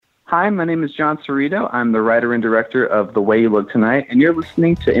Hi, my name is John Cerrito. I'm the writer and director of The Way You Look Tonight, and you're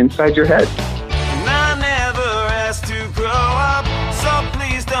listening to Inside Your Head. And I never asked to grow up, so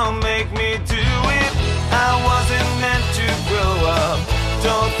please don't make me do it. I wasn't meant to grow up.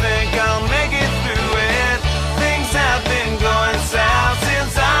 Don't think I'll make it through it. Things have been going south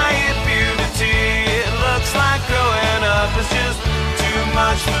since I hit puberty. It looks like growing up is just too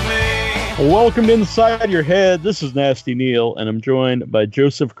much for me. Welcome to Inside Your Head. This is Nasty Neil, and I'm joined by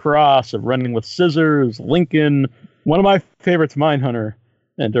Joseph Cross of Running with Scissors, Lincoln, one of my favorites, Mindhunter,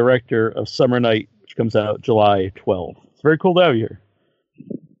 and director of Summer Night, which comes out July 12th. It's very cool to have you here.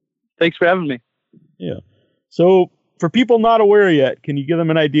 Thanks for having me. Yeah. So, for people not aware yet, can you give them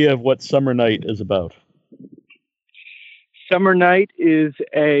an idea of what Summer Night is about? Summer Night is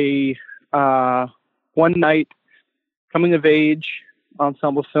a one-night coming-of-age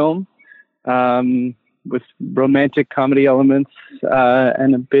ensemble film with romantic comedy elements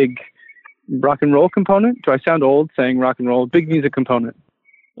and a big rock and roll component. Do I sound old saying rock and roll? Big music component.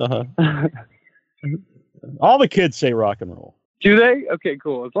 Uh-huh. All the kids say rock and roll. Do they? Okay,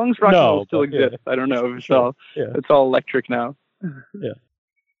 cool. As long as rock and roll still exists. I don't know if it's all electric now. Yeah.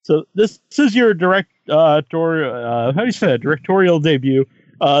 So this is your directorial debut.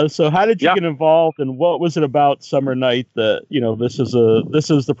 So how did you get involved, and what was it about Summer Night that, this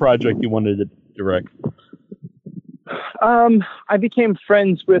is the project you wanted to direct? I became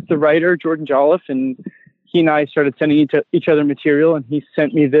friends with the writer, Jordan Jolliffe, and he and I started sending each other material, and he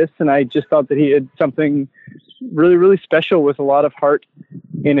sent me this, and I just thought that he had something really, really special with a lot of heart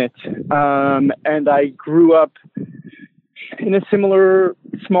in it. And I grew up in a similar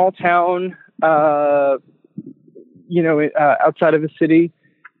small town, outside of a city.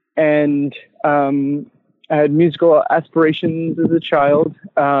 And I had musical aspirations as a child.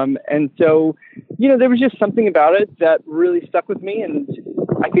 And so, there was just something about it that really stuck with me. And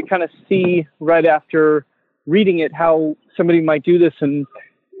I could kind of see right after reading it how somebody might do this. And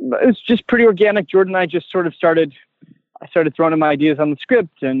it was just pretty organic. Jordan and I just sort of I started throwing him ideas on the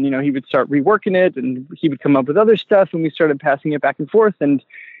script, and, he would start reworking it, and he would come up with other stuff, and we started passing it back and forth. And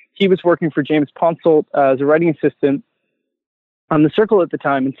he was working for James Ponsoldt as a writing assistant on The Circle at the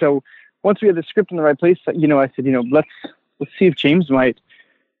time. And so once we had the script in the right place, I said, let's see if James might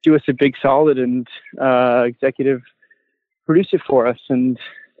do us a big solid and executive produce it for us. And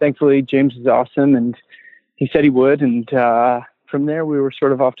thankfully, James is awesome, and he said he would. And from there, we were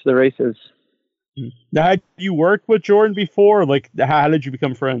sort of off to the races. Now, had you worked with Jordan before? Like, how did you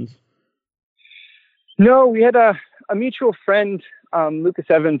become friends? No, we had a mutual friend, Lucas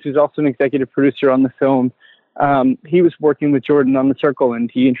Evans, who's also an executive producer on the film. He was working with Jordan on The Circle,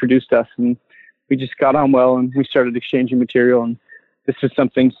 and he introduced us, and we just got on well, and we started exchanging material. And this was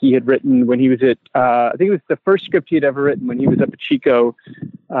something he had written when he was at, I think it was the first script he had ever written when he was up at Chico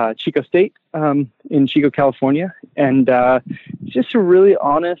State, in Chico, California. And just a really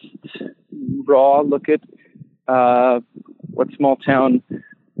honest, raw look at what small town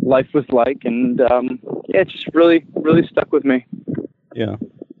life was like. And it just really, really stuck with me. Yeah.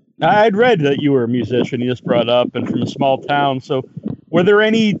 I'd read that you were a musician, you just brought up, and from a small town. So were there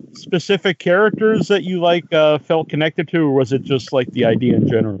any specific characters that you felt connected to, or was it just like the idea in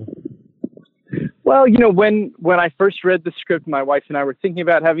general? Well, when I first read the script, my wife and I were thinking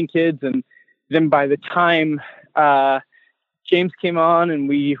about having kids, and then by the time James came on and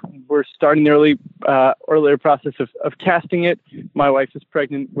we were starting the earlier process of casting it, my wife was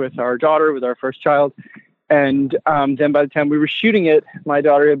pregnant with our daughter, with our first child. And then by the time we were shooting it, my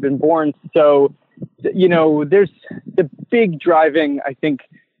daughter had been born. So, there's the big driving, I think,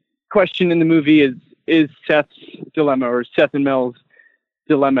 question in the movie is Seth's dilemma, or Seth and Mel's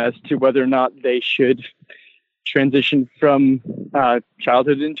dilemma, as to whether or not they should transition from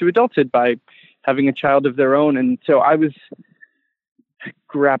childhood into adulthood by having a child of their own. And so I was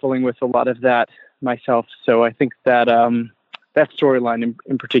grappling with a lot of that myself. So I think that that storyline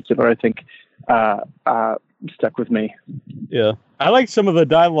in particular, I think, stuck with me. Yeah. I like some of the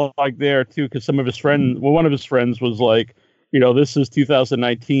dialogue there too, because one of his friends was like, this is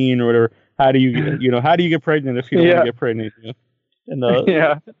 2019 or whatever. How do you get pregnant if you don't want to get pregnant? And it's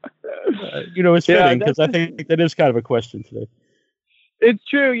fitting, because I think that is kind of a question today. It's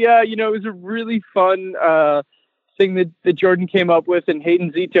true. Yeah. It was a really fun thing that Jordan came up with, and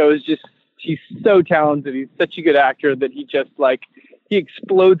Hayden Zito he's so talented. He's such a good actor that he just he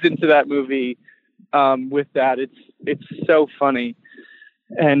explodes into that movie with that. It's so funny.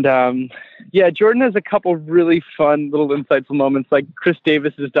 And Jordan has a couple really fun little insightful moments, like Chris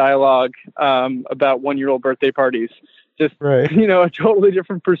Davis's dialogue about 1-year-old birthday parties. Just, right. A totally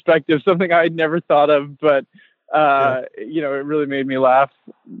different perspective, something I'd never thought of, but You know, it really made me laugh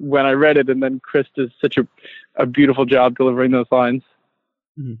when I read it. And then Chris does such a beautiful job delivering those lines.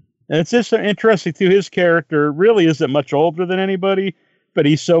 Mm-hmm. And it's just interesting too. His character really isn't much older than anybody, but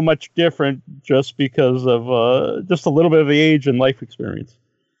he's so much different just because of just a little bit of the age and life experience.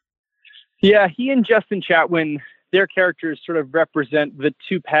 Yeah, he and Justin Chatwin, their characters sort of represent the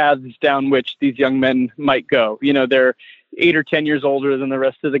two paths down which these young men might go. You know, they're 8 or 10 years older than the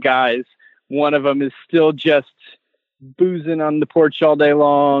rest of the guys. One of them is still just boozing on the porch all day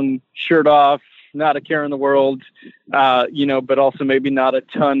long, shirt off, not a care in the world, you know, but also maybe not a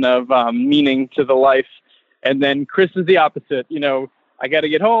ton of meaning to the life. And then Chris is the opposite. You know, I got to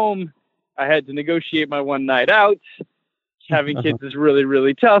get home. I had to negotiate my one night out. Having kids is really,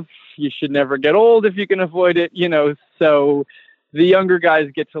 really tough. You should never get old if you can avoid it, you know. So the younger guys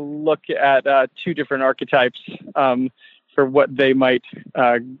get to look at two different archetypes for what they might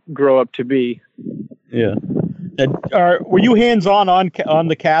grow up to be. Yeah. And, were you hands-on on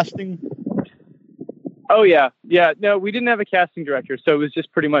the casting? Oh yeah. No, we didn't have a casting director, so it was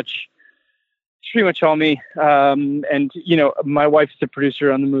just pretty much all me. And you know, my wife's the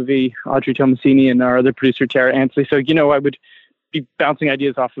producer on the movie, Audrey Tomasini, and our other producer, Tara Ansley. So you know, I would be bouncing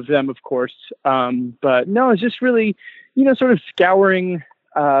ideas off of them, of course. But no, it's just really, you know, sort of scouring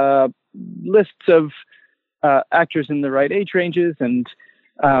lists of actors in the right age ranges and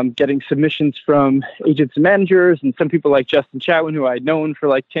getting submissions from agents and managers, and some people like Justin Chatwin, who I'd known for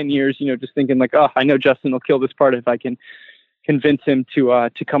like 10 years, you know, just thinking like, oh, I know Justin will kill this part if I can convince him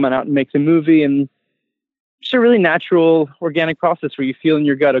to come on out and make the movie. And it's a really natural, organic process where you feel in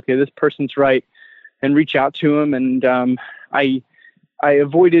your gut, okay, this person's right, and reach out to him. And I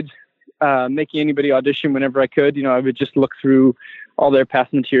avoided making anybody audition whenever I could. You know, I would just look through all their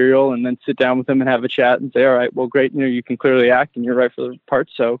past material and then sit down with them and have a chat and say, all right, well, great. You know, you can clearly act and you're right for the part.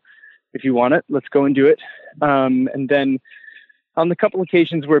 So if you want it, let's go and do it. And then on the couple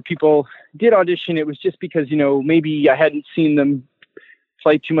occasions where people did audition, it was just because, you know, maybe I hadn't seen them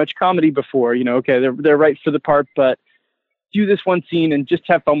play too much comedy before. You know, okay, they're right for the part, but do this one scene and just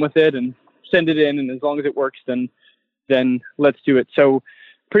have fun with it and send it in. And as long as it works, then let's do it. So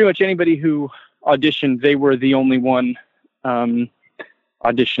pretty much anybody who auditioned, they were the only one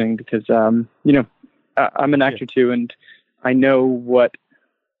auditioning because, you know, I'm an actor too, and I know what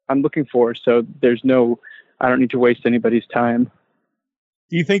I'm looking for. So I don't need to waste anybody's time.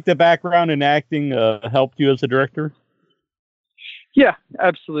 Do you think the background in acting helped you as a director? Yeah,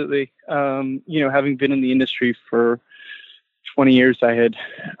 absolutely. You know, having been in the industry for 20 years, I had,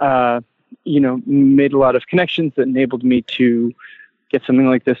 you know, made a lot of connections that enabled me to get something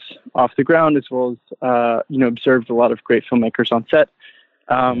like this off the ground, as well as, you know, observed a lot of great filmmakers on set.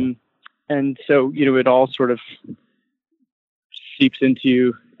 And so, you know, it all sort of seeps into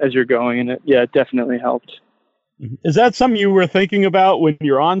you as you're going, and it definitely helped. Is that something you were thinking about when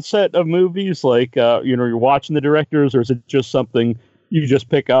you're on set of movies? Like, you know, you're watching the directors, or is it just something you just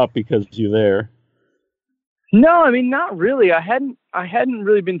pick up because you're there? No, I mean, not really. I hadn't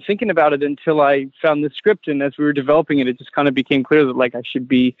really been thinking about it until I found the script. And as we were developing it, it just kind of became clear that like it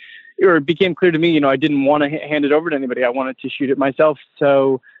became clear to me, you know, I didn't want to hand it over to anybody. I wanted to shoot it myself.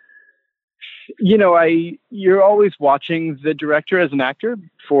 So, you know, you're always watching the director as an actor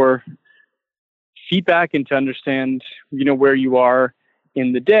for feedback and to understand, you know, where you are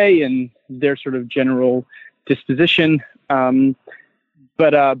in the day and their sort of general disposition.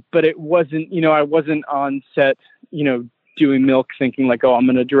 But it wasn't, you know, I wasn't on set, you know, doing milk thinking like, oh, I'm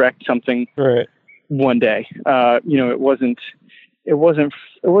going to direct something one day. You know, it wasn't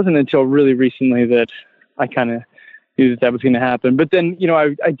until really recently that I kind of knew that was going to happen. But then, you know,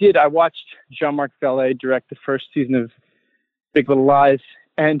 I watched Jean-Marc Vallée direct the first season of Big Little Lies.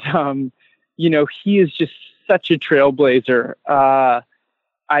 And, you know, he is just such a trailblazer. I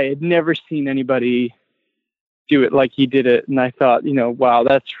had never seen anybody do it like he did it. And I thought, you know, wow,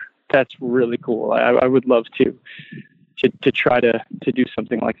 that's really cool. I would love to try to do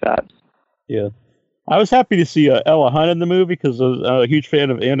something like that. Yeah. I was happy to see Ella Hunt in the movie because I was a huge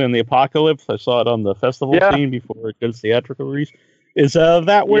fan of Anna and the Apocalypse. I saw it on the festival scene before it goes theatrical release. Is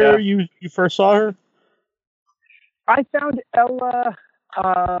that where you first saw her? I found Ella,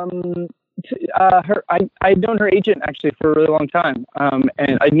 I'd known her agent actually for a really long time.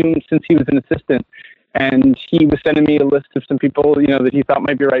 And I knew him since he was an assistant, and he was sending me a list of some people, you know, that he thought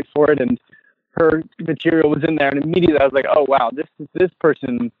might be right for it. And her material was in there, and immediately I was like, oh wow, this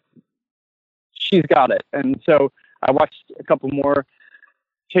person, she's got it. And so I watched a couple more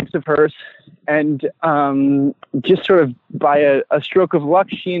tapes of hers, and just sort of by a stroke of luck,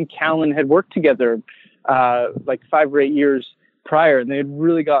 she and Callan had worked together like 5 or 8 years prior, and they had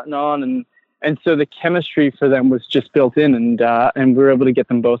really gotten on, And so the chemistry for them was just built in, and we were able to get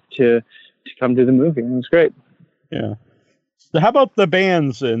them both to come to the movie. And it was great. Yeah. So how about the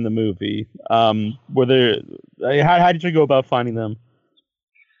bands in the movie? Were there? How did you go about finding them?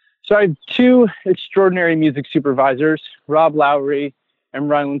 So I have two extraordinary music supervisors, Rob Lowry and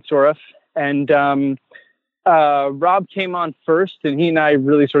Ryland Soroff. And Rob came on first, and he and I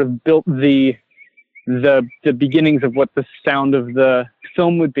really sort of built the beginnings of what the sound of the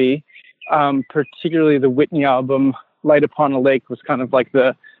film would be. Particularly the Whitney album, Light Upon a Lake, was kind of like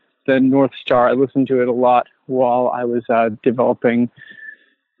the North Star. I listened to it a lot while I was developing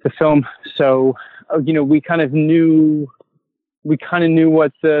the film. So, we kind of knew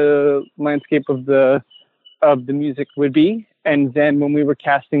what the landscape of the music would be. And then when we were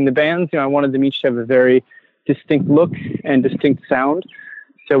casting the bands, I wanted them each to have a very distinct look and distinct sound.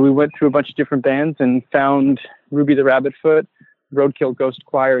 So we went through a bunch of different bands and found Ruby the Rabbitfoot, Roadkill Ghost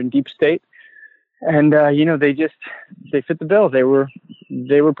Choir, and Deep State. And, they fit the bill. They were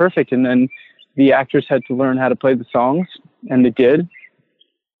perfect. And then the actors had to learn how to play the songs, and they did,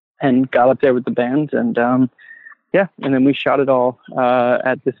 and got up there with the band. And, and then we shot it all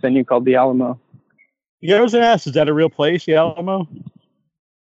at this venue called the Alamo. Yeah, I was going to ask, is that a real place, the Alamo?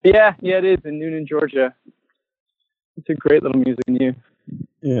 Yeah, it is, in Noonan, Georgia. It's a great little music venue.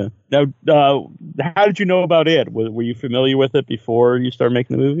 Yeah. Now, how did you know about it? Were you familiar with it before you started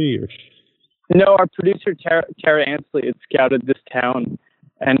making the movie? Or? No, our producer, Tara Ansley, had scouted this town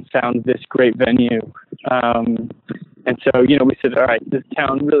and found this great venue. And so, we said, all right, this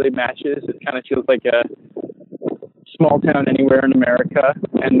town really matches. It kind of feels like a small town anywhere in America,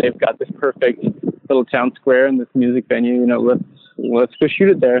 and they've got this perfect little town square and this music venue. Let's go shoot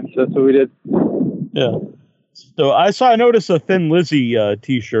it there. So that's what we did. Yeah. So I noticed a Thin Lizzy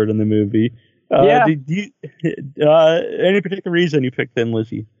T-shirt in the movie. Yeah. Did you, any particular reason you picked Thin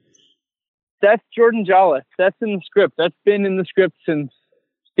Lizzy? That's Jordan Jolliffe. That's in the script. That's been in the script since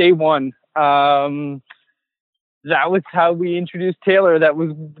day one. That was how we introduced Taylor. That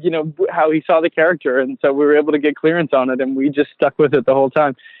was, how he saw the character. And so we were able to get clearance on it, and we just stuck with it the whole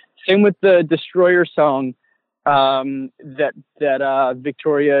time. Same with the Destroyer song that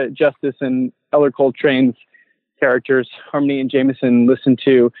Victoria Justice and Eller Coltrane's characters, Harmony and Jameson, listened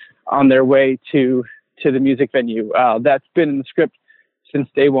to on their way to the music venue. That's been in the script since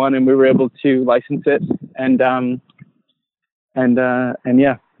day one, and we were able to license it. And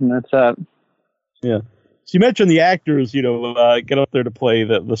that's yeah. So you mentioned the actors, get up there to play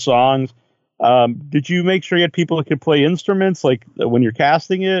the songs. Did you make sure you had people that could play instruments, like when you're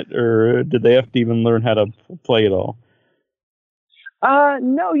casting it, or did they have to even learn how to play it all?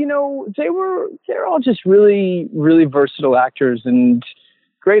 No, they're all just really, really versatile actors, and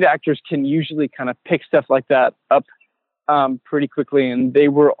great actors can usually kind of pick stuff like that up pretty quickly, and they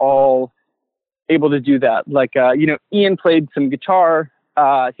were all able to do that. Like, Ian played some guitar.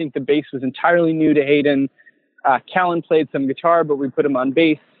 I think the bass was entirely new to Hayden. Callan played some guitar, but we put him on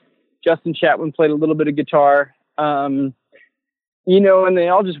bass. Justin Chatwin played a little bit of guitar. And they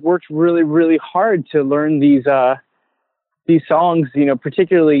all just worked really, really hard to learn these songs.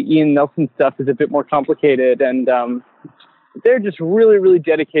 Particularly Ian Nelson's stuff is a bit more complicated, and they're just really, really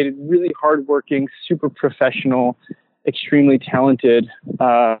dedicated, really hardworking, super professional, extremely talented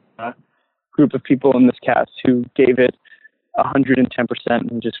group of people in this cast who gave it 110%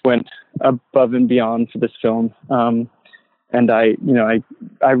 and just went above and beyond for this film. And I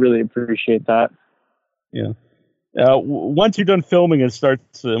really appreciate that. Yeah. Once you're done filming, it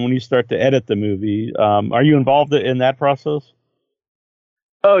starts when you start to edit the movie. Are you involved in that process?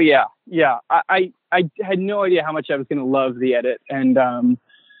 Oh yeah. I had no idea how much I was going to love the edit, and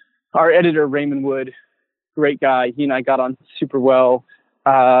our editor Raymond Wood, great guy. He and I got on super well.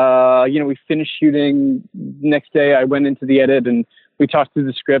 We finished shooting. Next day, I went into the edit and we talked through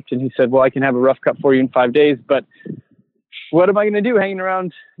the script, and he said, well, I can have a rough cut for you in 5 days, but what am I going to do hanging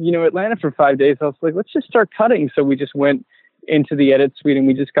around, Atlanta for 5 days? I was like, let's just start cutting. So we just went into the edit suite and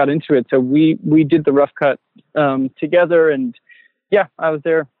we just got into it. So we did the rough cut together, and yeah, I was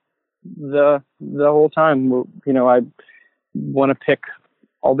there the whole time. I want to pick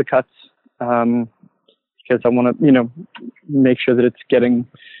all the cuts because I want to, make sure that it's getting,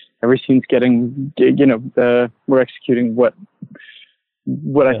 every scene's getting, we're executing what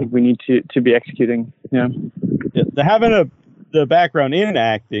I think we need to be executing. Yeah. Having the background in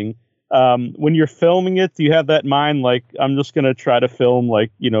acting, when you're filming it, do you have that in mind? Like, I'm just going to try to film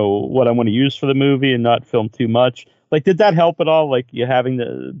what I want to use for the movie and not film too much. Like, did that help at all? Like, you having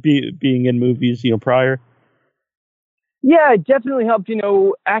to being in movies, prior? Yeah, it definitely helped.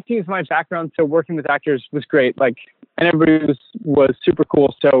 Acting is my background, so working with actors was great. Like, and everybody was super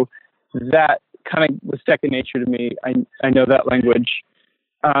cool. So that kind of was second nature to me. I know that language.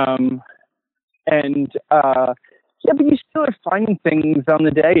 Yeah, but you still are finding things on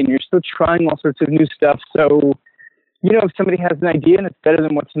the day, and you're still trying all sorts of new stuff. So, if somebody has an idea and it's better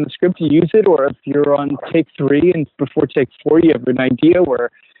than what's in the script, you use it. Or if you're on take 3 and before take 4, you have an idea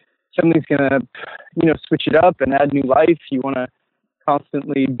where something's going to, switch it up and add new life. You want to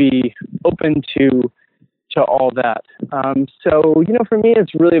constantly be open to all that. So, for me,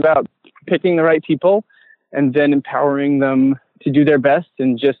 it's really about picking the right people and then empowering them to do their best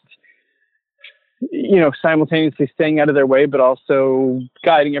and just, simultaneously staying out of their way, but also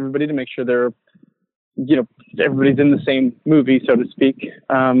guiding everybody to make sure they're, everybody's in the same movie, so to speak.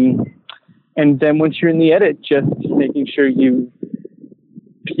 And then once you're in the edit, just making sure you,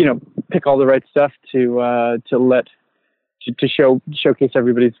 pick all the right stuff to showcase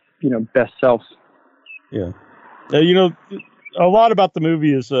everybody's, best selves. Yeah. A lot about the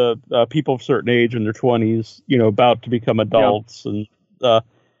movie is people of a certain age in their 20s, about to become adults. Yeah. And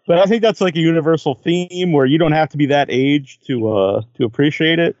but I think that's like a universal theme where you don't have to be that age to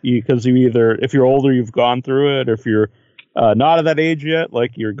appreciate it, because you either, if you're older, you've gone through it, or if you're not at that age yet,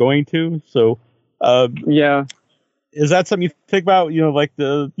 like you're going to. So, yeah. Is that something you think about,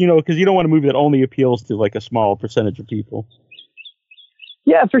 because you don't want a movie that only appeals to like a small percentage of people?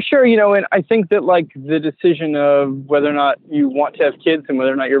 Yeah, for sure. And I think that like the decision of whether or not you want to have kids and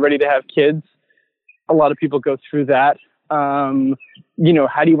whether or not you're ready to have kids, a lot of people go through that.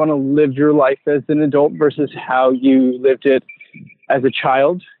 How do you want to live your life as an adult versus how you lived it as a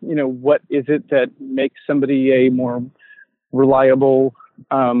child? What is it that makes somebody a more reliable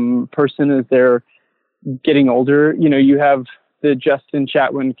person as they're getting older? You have the Justin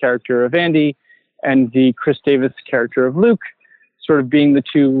Chatwin character of Andy and the Chris Davis character of Luke sort of being the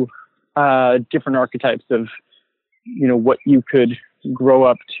two different archetypes of, what you could grow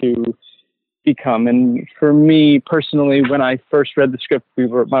up to become. And for me personally, when I first read the script,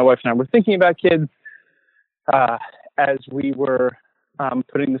 my wife and I were thinking about kids. As we were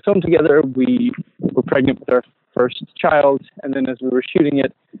putting the film together, we were pregnant with our first child. And then as we were shooting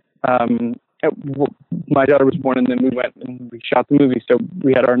it, my daughter was born, and then we went and we shot the movie. So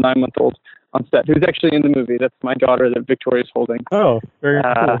we had our 9-month-old on set, who's actually in the movie. That's my daughter that Victoria's holding. Oh, very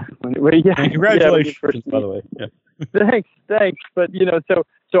cool. And congratulations, by the way. Yeah. Thanks. But,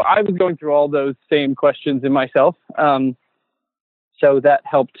 so I was going through all those same questions in myself. So that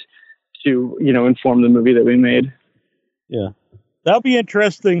helped to, inform the movie that we made. Yeah. That'll be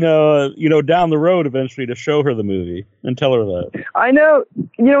interesting, down the road eventually to show her the movie and tell her that. I know.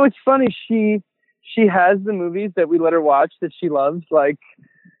 It's funny. She has the movies that we let her watch that she loves, like,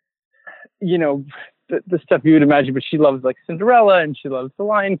 the stuff you would imagine, but she loves like Cinderella, and she loves The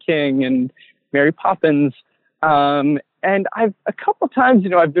Lion King and Mary Poppins. And I've a couple times,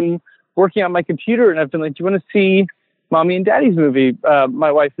 I've been working on my computer and I've been like, do you want to see Mommy and Daddy's movie?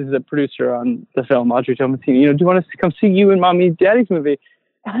 My wife is a producer on the film, Audrey Tomasini. Do you want to come see you and Mommy and Daddy's movie?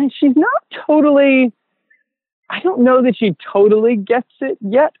 And she's not totally, I don't know that she totally gets it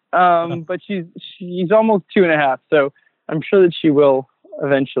yet. But she's almost 2.5. So I'm sure that she will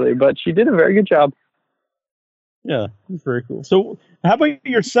eventually, but she did a very good job. Yeah, that's very cool. So how about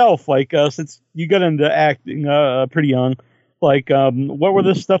yourself? Like, since you got into acting pretty young, like, what were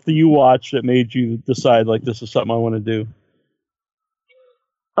the stuff that you watched that made you decide, like, this is something I want to do?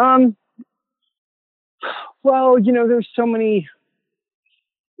 Well, there's so many,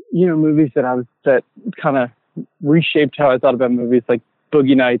 movies that kind of reshaped how I thought about movies, like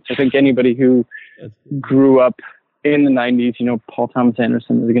Boogie Nights. I think anybody who grew up in the 90s, Paul Thomas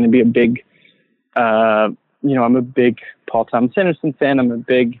Anderson is going to be a big, I'm a big Paul Thomas Anderson fan. I'm a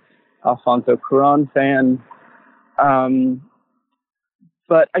big Alfonso Cuarón fan.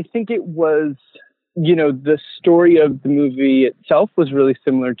 But I think it was, the story of the movie itself was really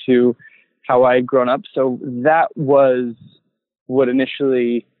similar to how I had grown up. So that was what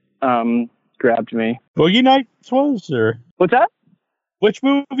initially grabbed me. Boogie Nights was, or? What's that? Which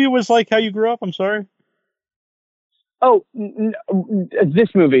movie was like how you grew up? I'm sorry. Oh, this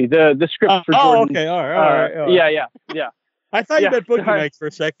movie, the script for Jordan. Oh, okay, all right. Yeah. I thought you meant Boogie Nights for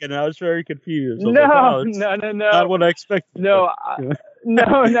a second, and I was very confused. No. Not what I expected. No, I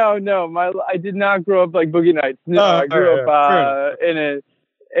did not grow up like Boogie Nights. No, I grew up in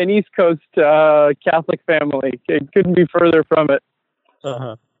an East Coast Catholic family. It couldn't be further from it.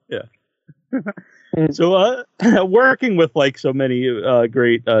 Yeah. So, working with like so many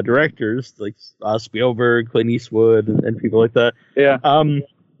great directors like Spielberg, Clint Eastwood, and people like that. Yeah.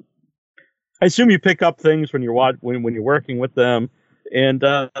 I assume you pick up things when you're when you're working with them, and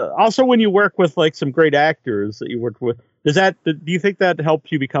also when you work with like some great actors that you worked with. Do you think that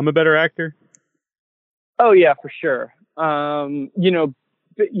helps you become a better actor? Oh yeah, for sure.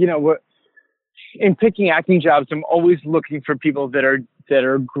 What in picking acting jobs, I'm always looking for people that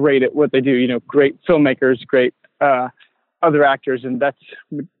are great at what they do. Great filmmakers, great other actors, and that's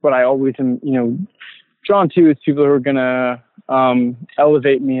what I always am. Drawn to is people who are gonna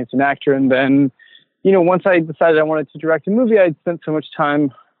elevate me as an actor. And then, once I decided I wanted to direct a movie, I'd spent so much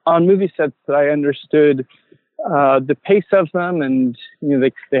time on movie sets that I understood the pace of them, and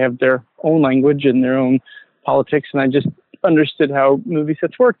they have their own language and their own politics, and I just understood how movie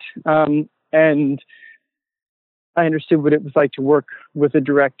sets worked, and I understood what it was like to work with a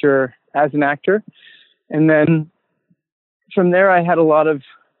director as an actor. And then from there, I had a lot of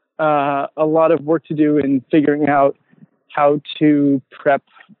work to do in figuring out how to prep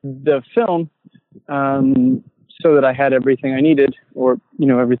the film so that I had everything I needed, or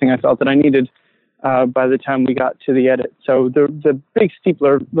everything I felt that I needed by the time we got to the edit. So the big steep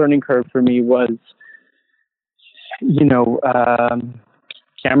learning curve for me was,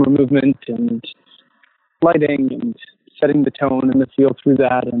 camera movement and lighting and setting the tone and the feel through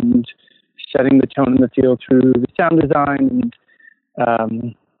that, and setting the tone and the feel through the sound design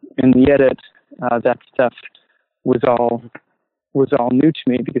and the edit. That stuff was all new to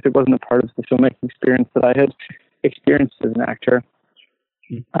me because it wasn't a part of the filmmaking experience that I had experienced as an actor.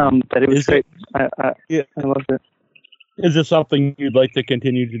 But it was great. I loved it. Is this something you'd like to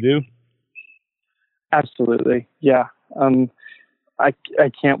continue to do? Absolutely. Yeah. I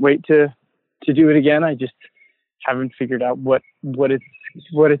can't wait to do it again. I just haven't figured out what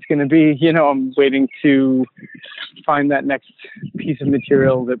it's going to be. I'm waiting to find that next piece of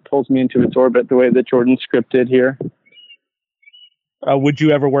material that pulls me into its orbit the way that Jordan scripted here. Would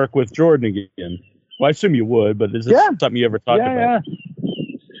you ever work with Jordan again? Well, I assume you would, but is this something you ever talked about?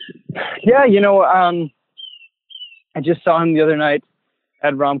 Yeah. I just saw him the other night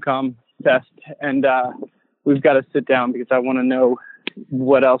at Romcom Fest, and we've got to sit down because I want to know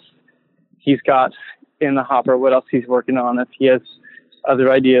what else he's got in the hopper, what else he's working on. If he has other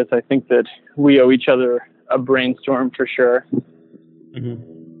ideas, I think that we owe each other a brainstorm for sure.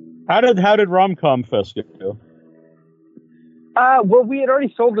 Mm-hmm. How did Romcom Fest go? Well, we had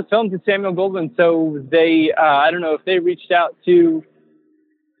already sold the film to Samuel Goldwyn, so they I don't know if they reached out to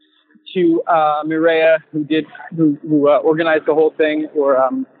Mireia, who organized the whole thing, or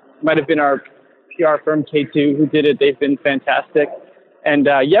might have been our PR firm K2 who did it. They've been fantastic. And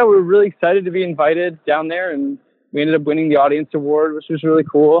we were really excited to be invited down there, and we ended up winning the audience award, which was really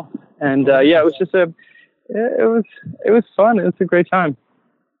cool. And it was just it was fun. It was a great time.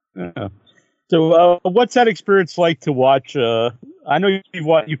 Yeah. So what's that experience like to watch? I know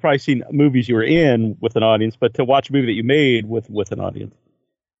you've probably seen movies you were in with an audience, but to watch a movie that you made with an audience.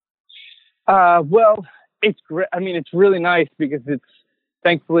 Well, it's great. I mean, it's really nice because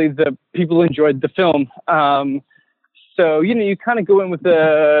thankfully the people enjoyed the film. So, you kind of go in with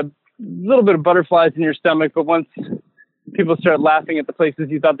a little bit of butterflies in your stomach, but once people start laughing at the places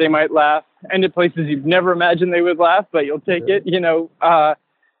you thought they might laugh, and at places you've never imagined they would laugh, but you'll take it,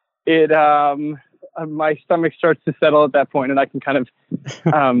 my stomach starts to settle at that point, and I can kind of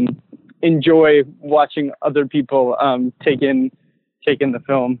enjoy watching other people take in the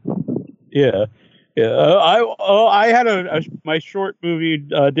film. Yeah. I had my short movie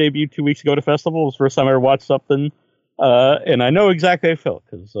debut 2 weeks ago at a festival. It was the first time I ever watched something, and I know exactly how I felt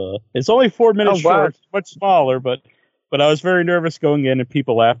because it's only 4 minutes short, much smaller, but I was very nervous going in, and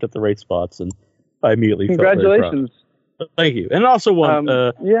people laughed at the right spots, and I immediately Congratulations. felt very proud. Thank you, and also won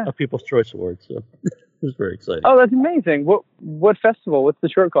a People's Choice Award, so it was very exciting. Oh, that's amazing! What festival? What's the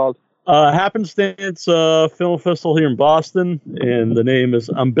short called? Happenstance Film Festival here in Boston, and the name is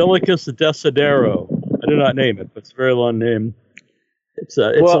Umbilicus Desidero. I did not name it, but it's a very long name. It's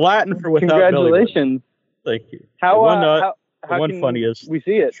Latin for without. Congratulations! Thank you. How one funny is we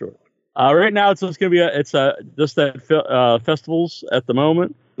see it? Sure. Right now it's just going to be just at festivals at the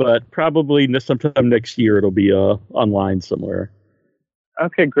moment, but probably sometime next year it'll be online somewhere.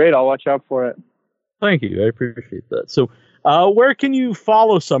 Okay, great. I'll watch out for it. Thank you. I appreciate that. So. Where can you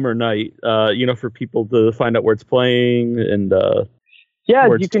follow Summer Night? For people to find out where it's playing and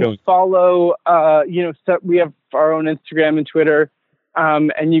you can follow. So we have our own Instagram and Twitter,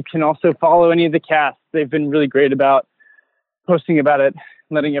 and you can also follow any of the cast. They've been really great about posting about it,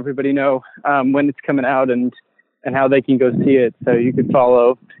 letting everybody know when it's coming out and how they can go see it. So you can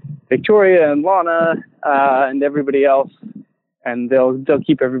follow Victoria and Lana and everybody else, and they'll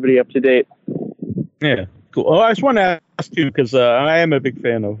keep everybody up to date. Yeah. Cool. Oh, I just want to ask you because I am a big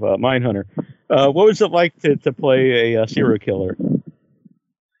fan of Mindhunter. What was it like to play a serial killer?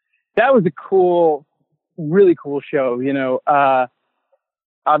 That was a cool really cool show. You know,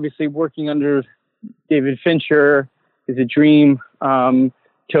 obviously working under David Fincher is a dream.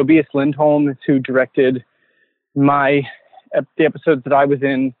 Tobias Lindholm is who directed the episodes that I was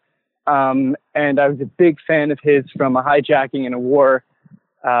in. And I was a big fan of his from A Hijacking and a War.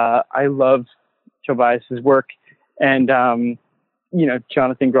 I love Tobias's work, and you know,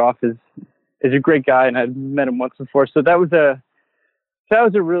 Jonathan Groff is a great guy, and I've met him once before. So that was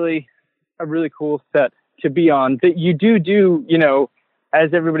a really cool set to be on. That you do, you know,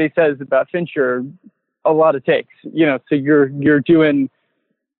 as everybody says about Fincher, a lot of takes, you know, so you're doing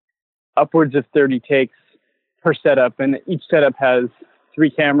upwards of 30 takes per setup, and each setup has 3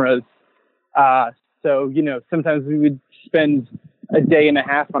 cameras. So, you know, sometimes we would spend a day and a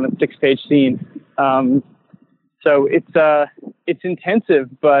half on a 6-page scene. So it's intensive,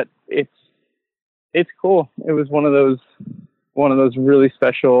 but it's cool. It was one of those really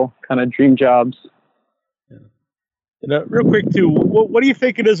special kind of dream jobs. Yeah. And, real quick too, what do you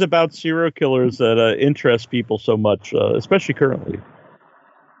think it is about serial killers that interests people so much, especially currently?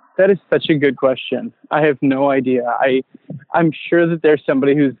 That is such a good question. I have no idea. I'm sure that there's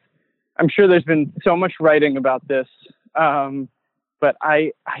somebody I'm sure there's been so much writing about this. But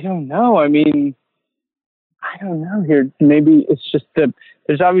I don't know. I mean, I don't know here. Maybe it's just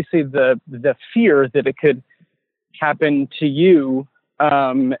there's obviously the fear that it could happen to you.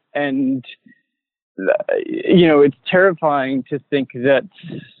 And you know, it's terrifying to think that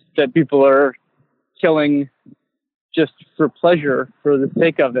people are killing just for pleasure, for the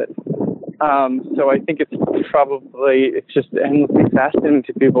sake of it. So I think it's just endlessly fascinating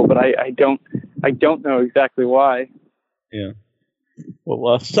to people, but I don't know exactly why. Yeah.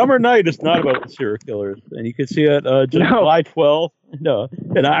 Well, Summer Night is not about serial killers, and you can see it July 12th. No,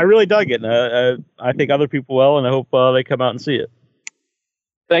 and I really dug it, and I think other people will, and I hope they come out and see it.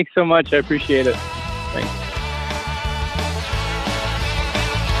 Thanks so much. I appreciate it. Thanks.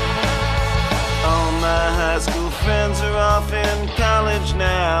 All my high school friends are off in college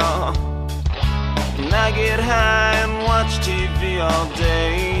now, and I get high and watch TV all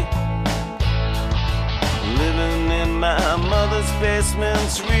day. Living in my mother's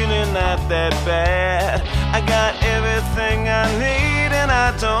basement's really not that bad. I got everything I need and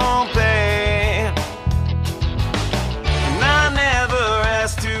I don't pay. And I never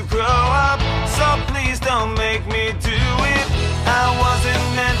asked to grow up, so please don't make me do it. I wasn't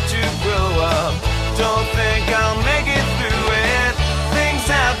meant to grow up, don't think I'll make it through it. Things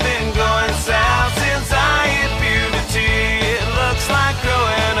have been going south since I hit puberty. It looks like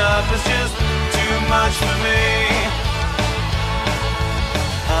growing up is just too much for me.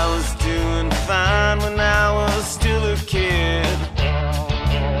 I was doing fine when I was still a kid,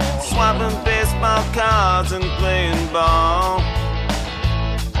 swapping baseball cards and playing ball.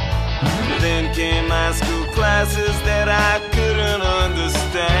 Then came high school classes that I couldn't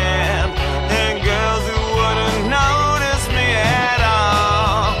understand, and girls who wouldn't notice me at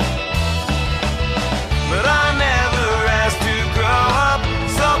all. But I never asked to grow up,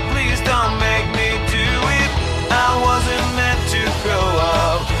 so please don't make me do it. I wasn't meant to grow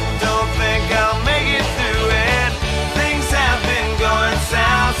up, don't think I'll make it through it. Things have been going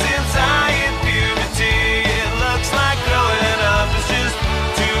south since I hit puberty. It looks like growing up is just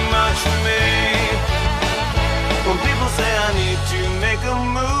too much for me. When people say I need to make a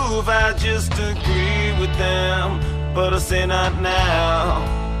move, I just agree with them, but I say not now.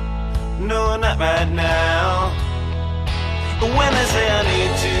 No, not right now. When they say I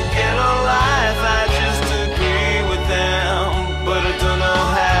need to get a life, I just agree with them, but I don't know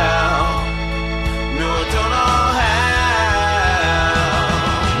how. No, I don't know how.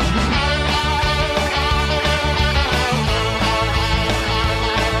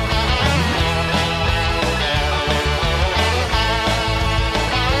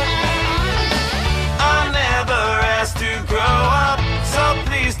 I never asked to grow up, so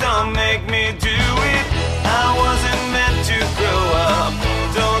please don't make me do it. I wasn't meant to grow up,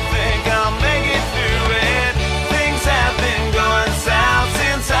 don't think I'll make it through it. Things have been going south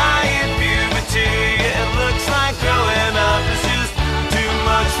since I hit puberty. It looks like growing up is just too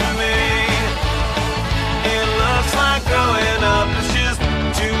much for me. It looks like growing up is just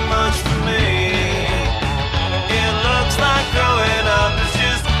too much for me. It looks like growing up is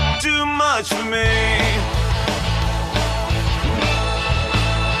just too much for me.